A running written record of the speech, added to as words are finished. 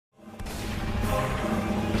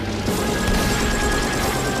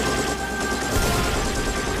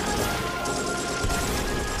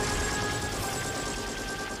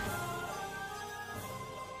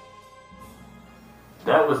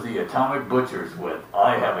That was the Atomic Butchers with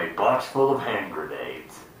I Have a Box Full of Hand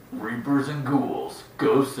Grenades. Reapers and ghouls,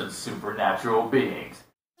 ghosts and supernatural beings.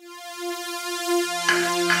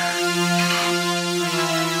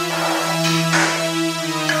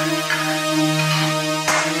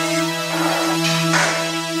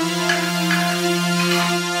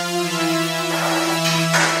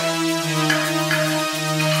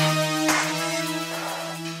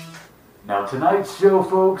 Now tonight's show,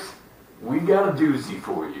 folks, we got a doozy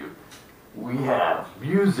for you. We have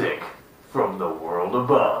music from the world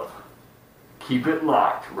above. Keep it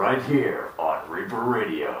locked right here on Reaper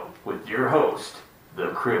Radio with your host, the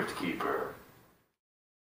Crypt Keeper.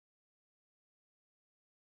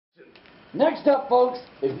 Next up, folks,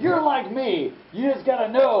 if you're like me, you just gotta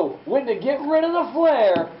know when to get rid of the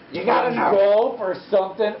flare. You gotta know. Go for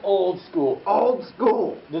something old school. Old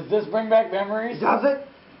school. Does this bring back memories? Does it?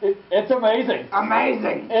 It's amazing.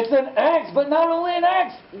 Amazing. It's an axe, but not only an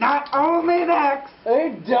axe. Not only an axe.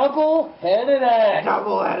 A double-headed axe.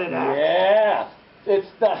 Double-headed axe. Yeah. It's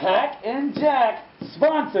the Hack and Jack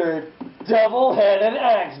sponsored double-headed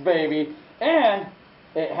axe, baby. And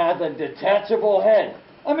it has a detachable head.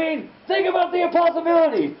 I mean, think about the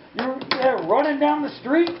possibilities. They're running down the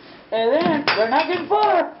street, and then they're not getting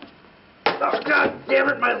far. Oh, God damn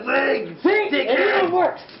it, my leg! See? It even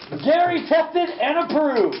works. Gary tested and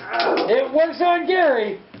approved. Oh. It works on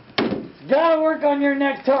Gary. Gotta work on your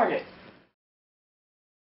next target.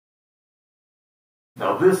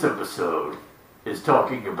 Now this episode is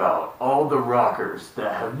talking about all the rockers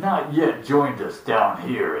that have not yet joined us down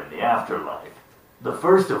here in the afterlife. The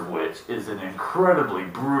first of which is an incredibly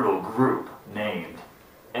brutal group named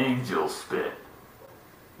Angelspit,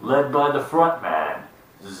 led by the frontman,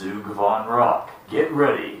 ZooG Von Rock. Get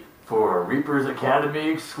ready for a Reapers Academy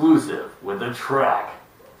exclusive with a track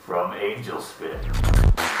from Angelspit.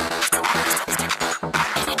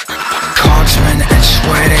 Cogsman and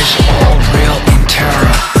Swedish, all real in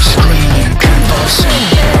terror, screaming, convulsing,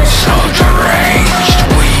 so deranged.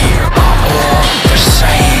 We are all the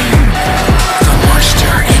same. The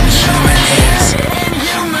monster inhuman is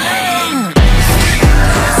inhumane.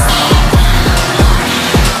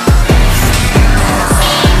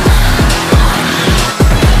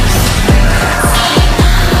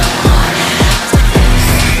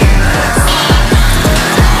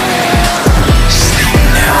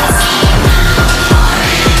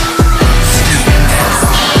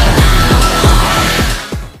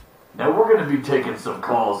 Taking some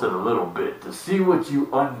calls in a little bit to see what you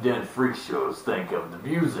undead freak shows think of the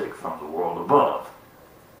music from the world above.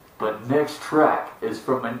 But next track is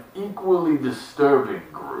from an equally disturbing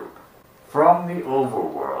group from the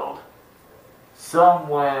overworld,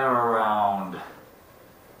 somewhere around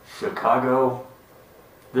Chicago.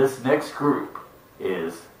 This next group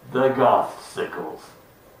is the Gothsicles.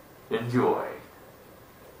 Enjoy.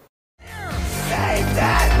 Save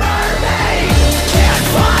that mermaid! Can't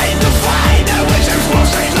find the fight, I wish I was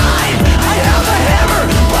straight line. I have a hammer,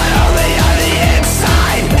 but only on the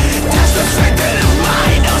inside. That's the strength that is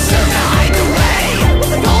mine, no serve to hide the way.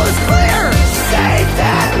 The goal is clear, save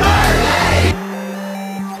that mermaid!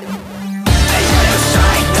 They should have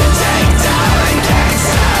strike to take down and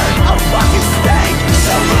cancer. A fucking snake,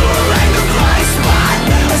 so boomerang the blind spot.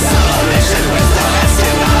 A solo mission with no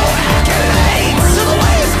SMO accolades. So the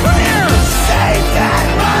way is clear, save that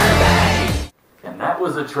mermaid! And that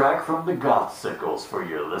was a track from the Gothsicles for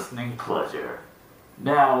your listening pleasure.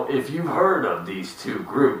 Now, if you've heard of these two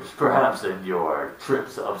groups, perhaps in your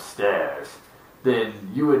trips upstairs, then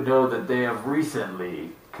you would know that they have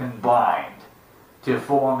recently combined to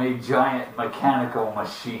form a giant mechanical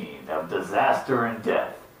machine of disaster and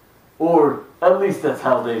death. Or at least that's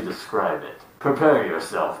how they describe it. Prepare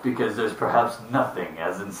yourself, because there's perhaps nothing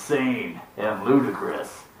as insane and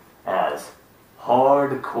ludicrous as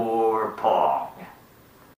hardcore Pong.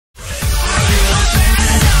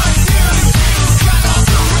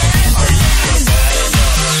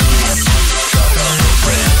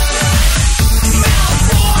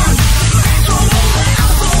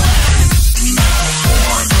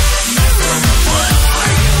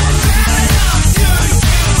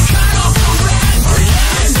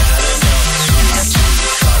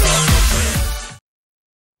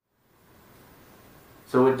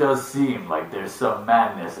 So it does seem like there's some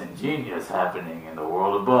madness and genius happening in the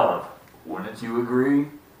world above, wouldn't you agree?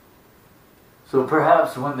 So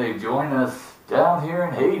perhaps when they join us down here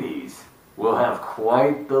in Hades, we'll have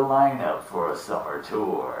quite the lineup for a summer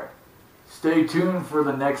tour. Stay tuned for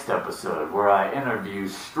the next episode where I interview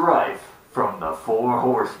Strife from the Four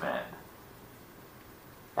Horsemen.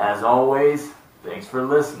 As always, thanks for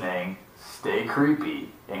listening, stay creepy,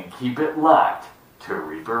 and keep it locked to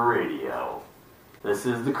Reaper Radio. This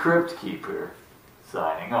is the Crypt Keeper,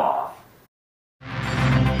 signing off.